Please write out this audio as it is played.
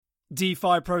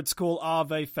DeFi protocol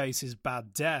AAVE faces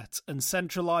bad debt and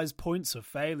centralized points of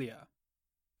failure.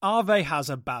 AAVE has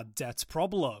a bad debt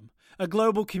problem. A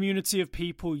global community of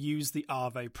people use the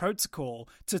AAVE protocol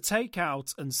to take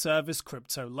out and service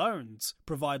crypto loans,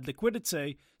 provide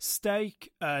liquidity,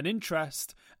 stake, earn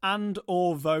interest,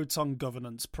 and/or vote on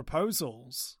governance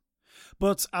proposals.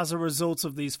 But as a result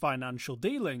of these financial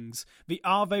dealings, the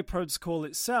AAVE protocol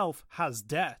itself has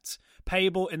debt,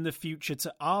 payable in the future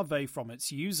to AAVE from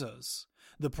its users.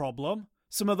 The problem?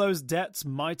 Some of those debts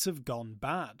might have gone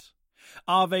bad.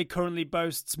 AAVE currently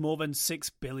boasts more than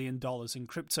 $6 billion in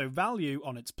crypto value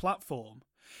on its platform.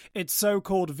 Its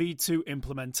so-called V2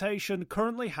 implementation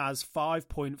currently has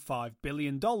 $5.5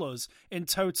 billion in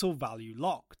total value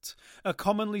locked, a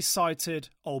commonly cited,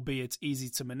 albeit easy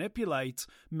to manipulate,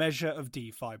 measure of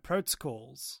DeFi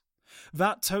protocols.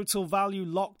 That total value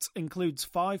locked includes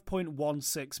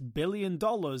 $5.16 billion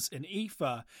in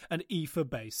Ether and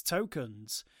Ether-based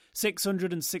tokens,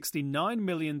 $669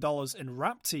 million in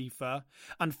wrapped Ether,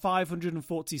 and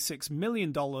 $546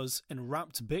 million in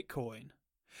wrapped Bitcoin.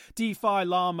 DeFi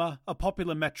Llama, a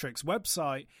popular metrics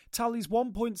website, tallies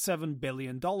 $1.7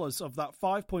 billion of that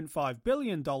 $5.5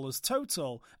 billion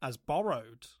total as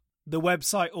borrowed. The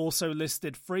website also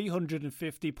listed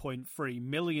 $350.3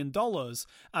 million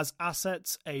as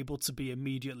assets able to be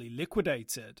immediately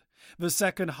liquidated, the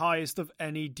second highest of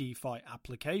any DeFi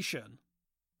application.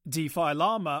 DeFi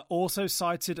Llama also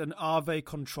cited an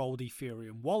AAVE-controlled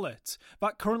Ethereum wallet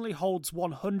that currently holds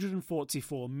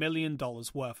 $144 million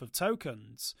worth of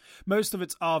tokens, most of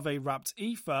its AAVE-wrapped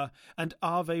Ether and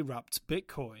AAVE-wrapped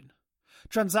Bitcoin.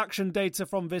 Transaction data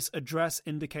from this address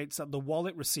indicates that the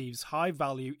wallet receives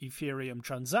high-value Ethereum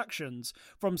transactions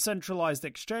from centralized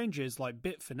exchanges like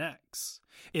Bitfinex.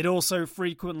 It also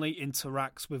frequently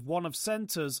interacts with one of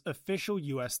Center's official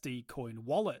USD coin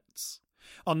wallets.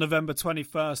 On November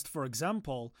 21st, for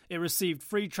example, it received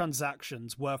 3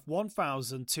 transactions worth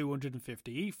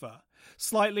 1,250 Ether,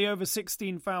 slightly over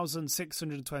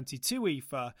 16,622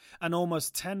 Ether, and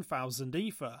almost 10,000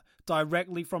 Ether,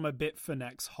 directly from a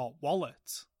Bitfinex hot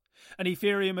wallet. An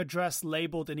Ethereum address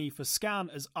labeled in Etherscan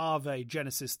as AAVE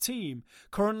Genesis Team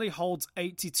currently holds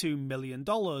 $82 million in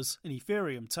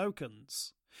Ethereum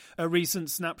tokens. A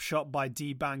recent snapshot by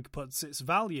DBank puts its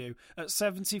value at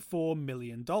 $74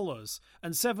 million and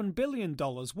 $7 billion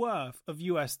worth of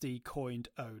USD coined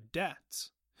owed debt.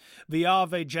 The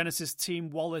AAVE Genesis Team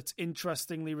wallet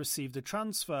interestingly received a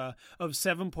transfer of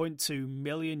 7.2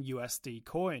 million USD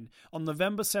coin on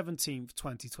November 17,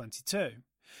 2022.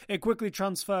 It quickly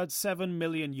transferred 7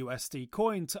 million USD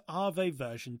coin to AAVE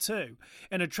version 2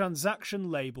 in a transaction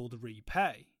labeled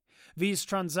Repay. These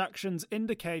transactions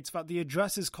indicate that the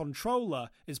address's controller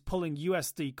is pulling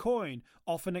USD coin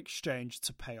off an exchange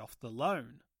to pay off the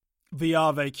loan. The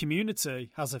AAVE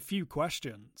community has a few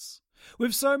questions.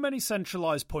 With so many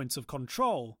centralized points of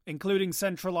control, including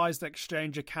centralized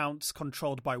exchange accounts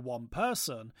controlled by one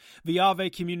person, the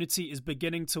AAVE community is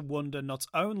beginning to wonder not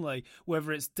only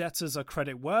whether its debtors are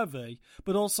creditworthy,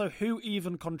 but also who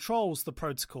even controls the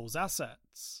protocol's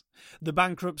assets. The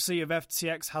bankruptcy of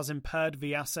FTX has impaired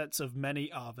the assets of many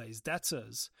AAVE's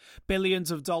debtors.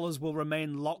 Billions of dollars will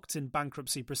remain locked in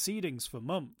bankruptcy proceedings for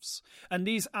months, and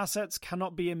these assets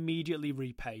cannot be immediately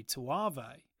repaid to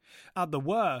AAVE. At the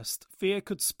worst, fear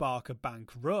could spark a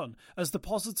bank run as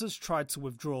depositors tried to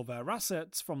withdraw their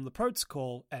assets from the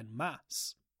protocol en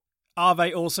masse.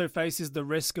 AAVE also faces the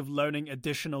risk of loaning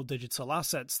additional digital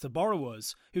assets to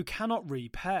borrowers who cannot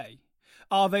repay.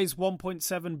 AAVE's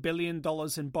 $1.7 billion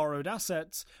in borrowed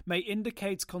assets may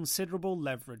indicate considerable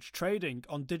leverage trading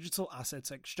on digital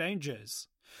asset exchanges.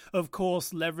 Of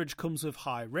course, leverage comes with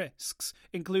high risks,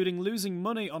 including losing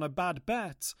money on a bad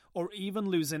bet or even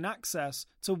losing access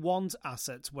to one's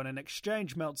assets when an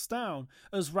exchange melts down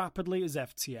as rapidly as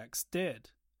FTX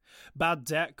did. Bad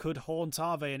debt could haunt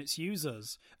AAVE and its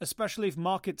users, especially if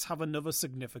markets have another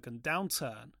significant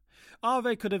downturn.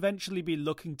 AAVE could eventually be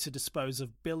looking to dispose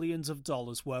of billions of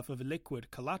dollars worth of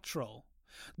liquid collateral.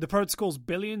 The protocol's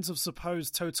billions of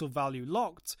supposed total value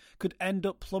locked could end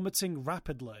up plummeting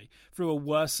rapidly through a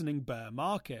worsening bear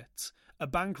market, a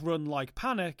bank run-like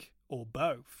panic, or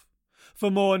both. For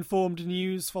more informed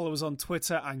news, follow us on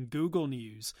Twitter and Google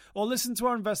News, or listen to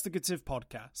our investigative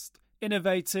podcast,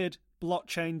 Innovated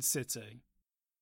Blockchain City.